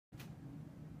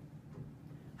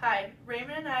Hi,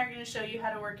 Raymond and I are going to show you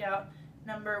how to work out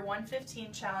number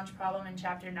 115 challenge problem in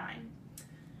chapter 9.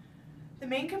 The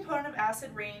main component of acid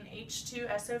rain,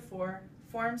 H2SO4,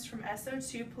 forms from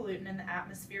SO2 pollutant in the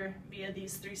atmosphere via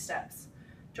these three steps.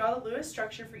 Draw the Lewis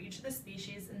structure for each of the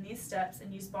species in these steps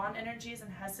and use bond energies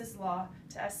and Hess's law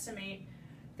to estimate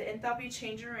the enthalpy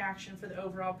change in reaction for the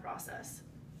overall process.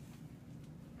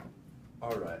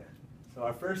 Alright, so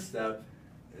our first step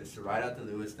is to write out the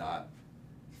Lewis dot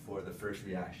for the first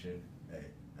reaction,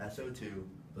 SO2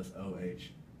 plus OH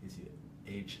is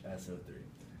HSO3.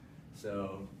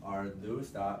 So our Lewis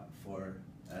dot for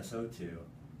SO2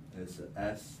 is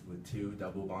S with two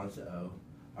double bonds to O.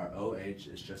 Our OH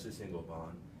is just a single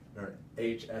bond. And our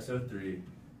HSO3,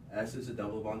 S is a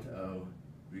double bond to O.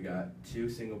 We got two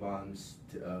single bonds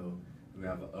to O. We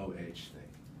have an OH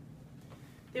thing.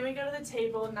 Then we go to the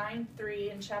table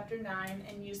 9.3 in chapter 9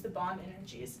 and use the bond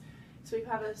energies. So we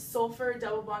have a sulfur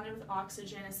double bonded with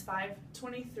oxygen is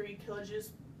 523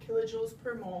 kilojoules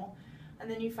per mole. And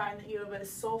then you find that you have a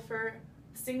sulfur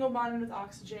single bonded with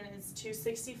oxygen is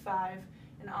 265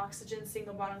 and oxygen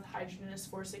single bonded with hydrogen is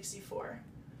 464.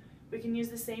 We can use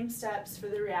the same steps for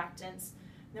the reactants.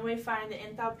 Then we find the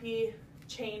enthalpy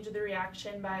change of the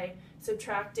reaction by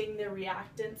subtracting the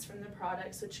reactants from the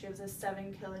products, which gives us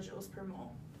 7 kilojoules per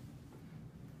mole.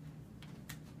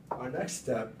 Our next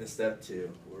step is step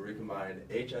 2, where we combine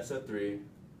HSO3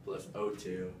 plus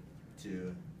O2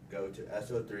 to go to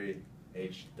SO3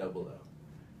 HOO.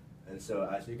 And so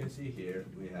as you can see here,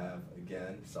 we have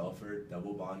again sulfur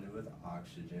double bonded with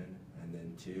oxygen, and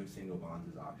then two single bonds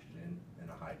with oxygen and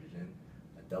a hydrogen,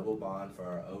 a double bond for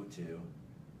our O2.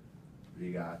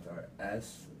 We got our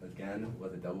S again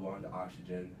with a double bond to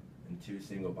oxygen and two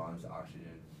single bonds to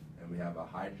oxygen, and we have a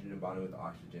hydrogen bonded with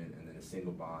oxygen and then a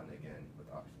single bond again with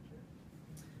oxygen.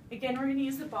 Again, we're going to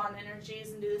use the bond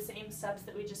energies and do the same steps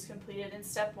that we just completed in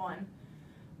step 1.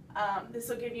 This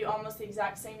will give you almost the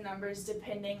exact same numbers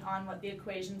depending on what the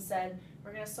equation said.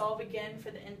 We're going to solve again for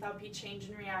the enthalpy change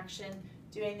in reaction,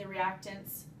 doing the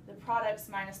reactants, the products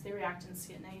minus the reactants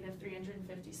get negative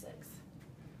 356.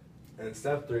 And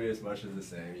step 3 is much of the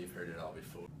same. You've heard it all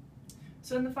before.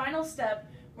 So in the final step,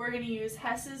 we're going to use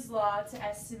Hess's law to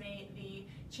estimate the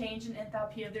change in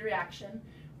enthalpy of the reaction.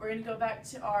 We're going to go back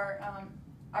to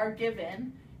our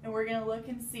given, and we're going to look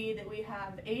and see that we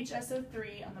have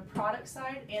HSO3 on the product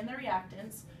side and the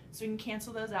reactants, so we can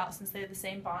cancel those out since they have the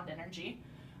same bond energy.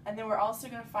 And then we're also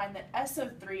going to find that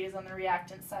SO3 is on the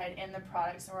reactant side and the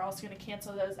products, and we're also going to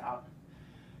cancel those out.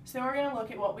 So then we're going to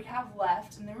look at what we have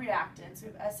left in the reactants. We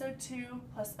have SO2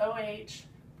 plus OH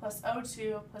plus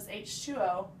O2 plus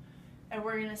H2O, and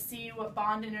we're going to see what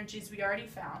bond energies we already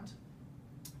found.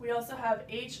 We also have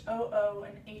HOO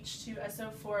and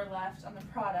H2SO4 left on the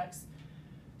products.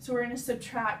 So we're going to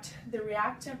subtract the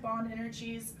reactant bond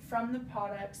energies from the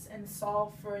products and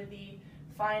solve for the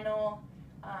final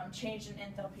change in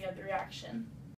enthalpy of the reaction.